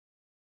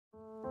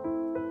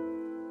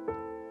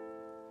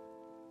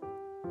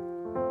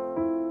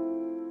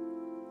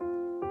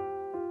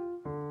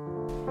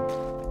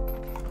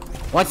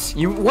What?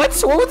 You what?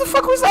 What the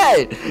fuck was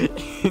that?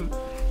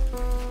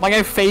 Like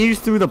I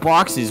phased through the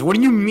boxes. What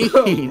do you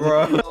mean?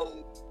 Bro.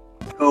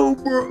 Oh,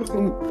 bro.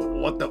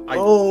 What the?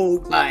 Oh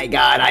my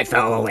god! I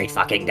fell all the way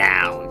fucking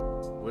down.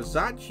 Was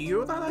that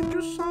you that I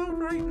just saw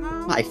right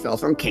now? I fell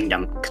from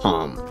Kingdom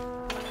Come.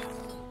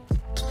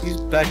 He's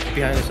back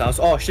behind his house.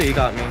 Oh shit, he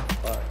got me.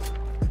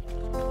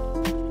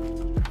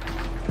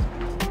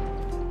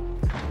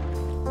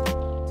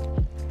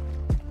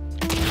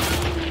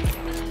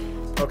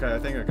 Okay, I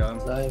think I got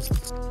him. Nice.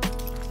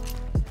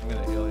 I'm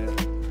gonna heal you.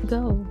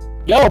 Go.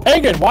 Yo,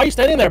 Penguin, why are you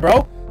standing there,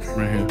 bro?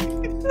 Right here.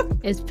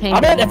 It's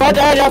Penguin. I'm in. If I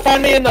die, y'all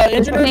find me in the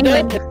injured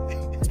Penguin.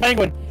 It's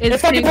Penguin.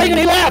 It's fucking Penguin. Penguin.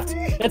 He left.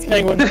 It's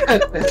Penguin.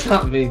 It's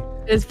not me.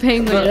 It's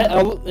Penguin.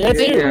 It's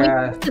you.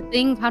 Yeah. The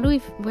thing. How do we?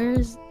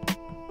 Where's?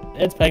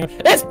 It's Penguin.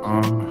 It's.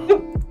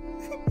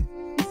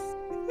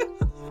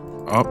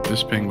 Oh,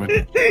 this penguin.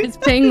 It's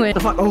Penguin. The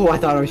fuck? Oh, I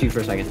thought I was you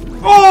for a second.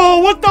 Oh,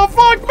 what the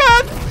fuck,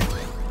 man?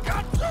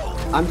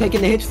 I'm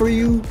taking the hits for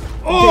you.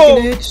 Oh.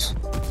 I'm taking the hits.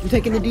 I'm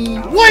taking the D.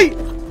 Wait.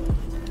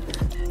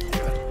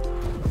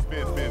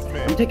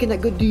 I'm taking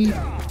that good D.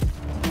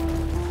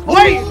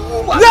 Wait.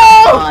 No!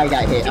 I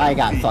got hit. I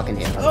got fucking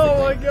hit. Oh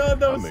my god,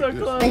 that was so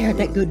close. I had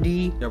that good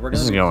D. Yeah, we're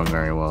This is gonna. going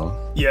very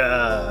well.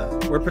 Yeah,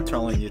 we're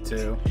patrolling you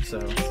too. So.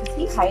 Is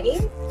he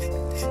hiding?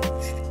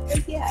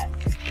 Where's he at?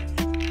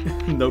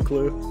 No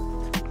clue.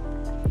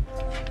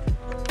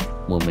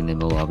 Woman in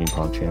the lobby,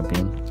 pop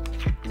champion.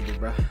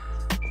 Bro.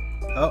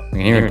 Oh. I can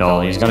hear a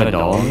doll. He's got a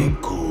doll.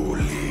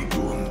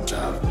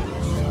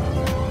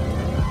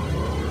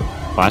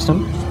 Blast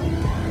him,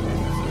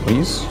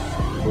 please.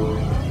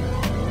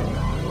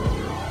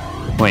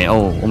 Wait.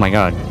 Oh my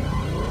god.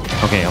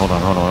 Okay, hold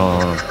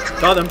on.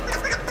 Got him.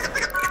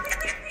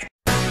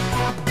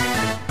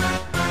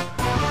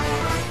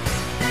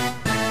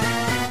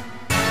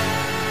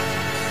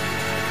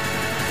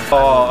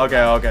 Oh,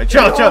 okay.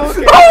 Chill.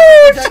 Okay.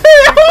 Oh,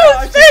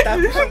 shit!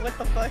 What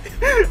the fuck?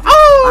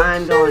 Oh!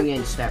 I'm going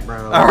in, step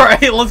bro.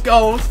 Alright, let's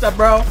go, step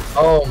bro.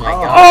 Oh my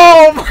god.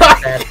 Oh my!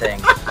 That thing.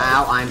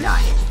 Ow, I'm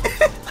dying.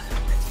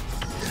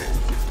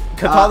 On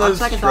Katana's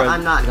second thought,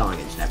 I'm shred. not going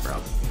in, step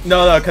bro.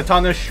 No,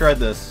 Katana shred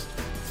this.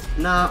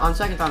 No, on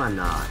second thought, I'm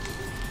not.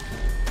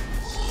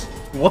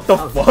 What the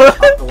Oh, fuck?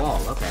 off the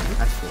wall. Okay,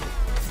 that's cool.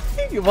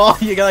 Well,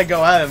 you gotta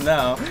go at him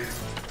now.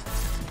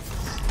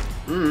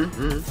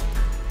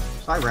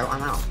 Sorry, bro,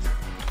 I'm out.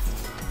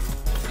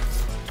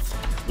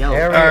 Yo,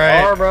 There we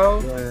Alright. are, bro.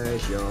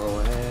 where's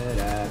your head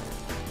at?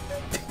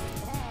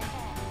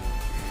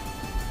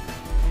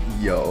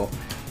 Yo.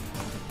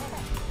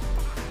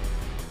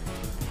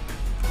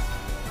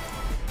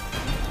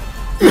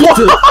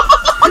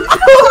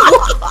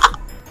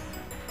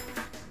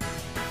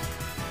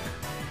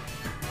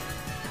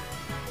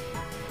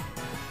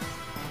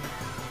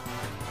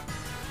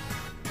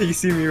 You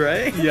see me,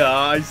 right? Yeah,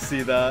 I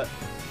see that.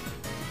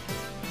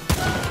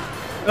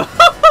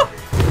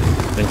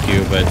 Thank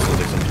you, but it seems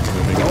like something's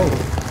moving.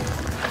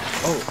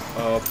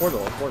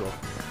 Portal.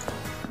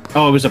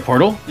 Oh, it was a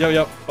portal?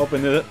 Yep,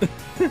 open it.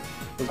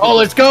 Oh,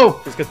 let's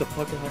go! Let's get the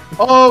fuck out.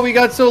 Oh, we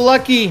got so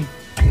lucky!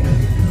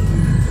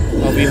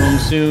 I'll be home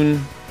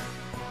soon.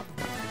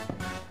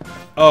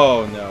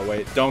 Oh no,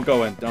 wait, don't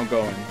go in. Don't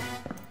go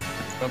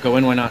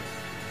in, why not?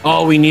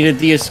 Oh, we needed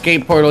the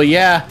escape portal,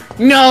 yeah!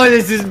 No,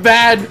 this is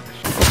bad!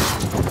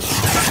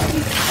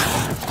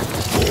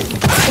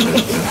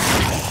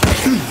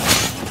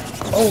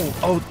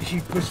 Oh, he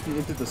pushed me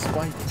into the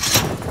spike.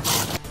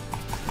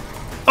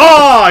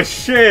 Oh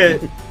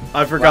shit!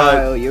 I forgot.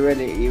 Wow, you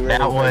really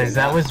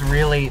That was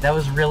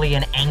really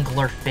an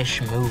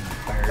anglerfish move,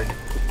 bird.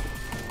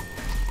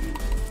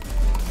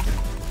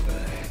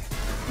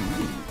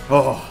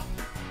 Oh.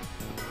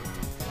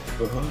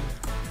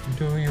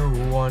 Do you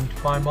want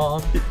my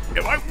mom?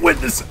 If I win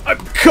this, I'm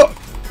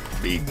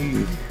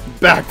coming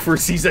back for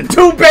season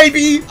 2,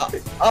 baby!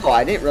 Oh,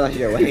 I didn't realize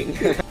you were waiting.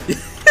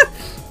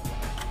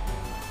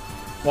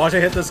 Watch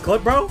I hit this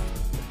clip, bro.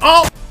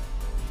 Oh!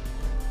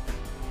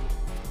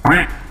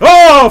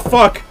 Oh,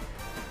 fuck!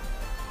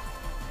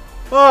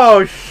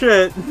 Oh,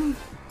 shit.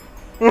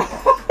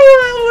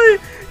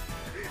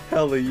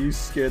 Helly, you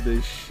scared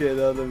the shit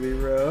out of me,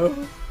 bro.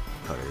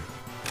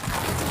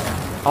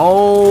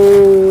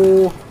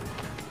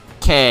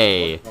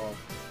 Okay.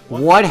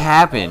 What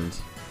happened?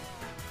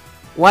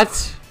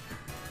 What?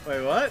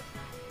 Wait, what?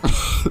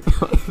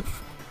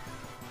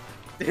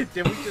 Did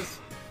we just...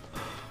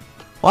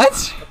 What?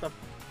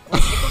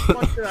 What the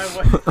fuck did I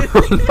want?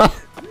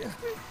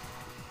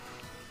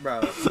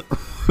 Bro.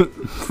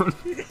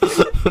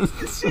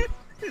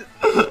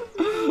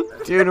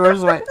 Dude,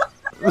 where's my...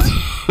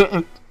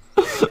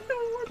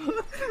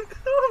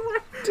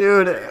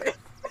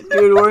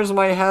 Dude, where's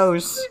my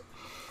house?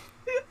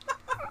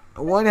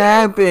 What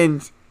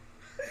happened?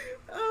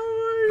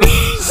 Oh my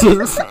god.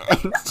 Since I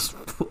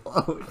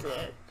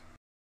exploded.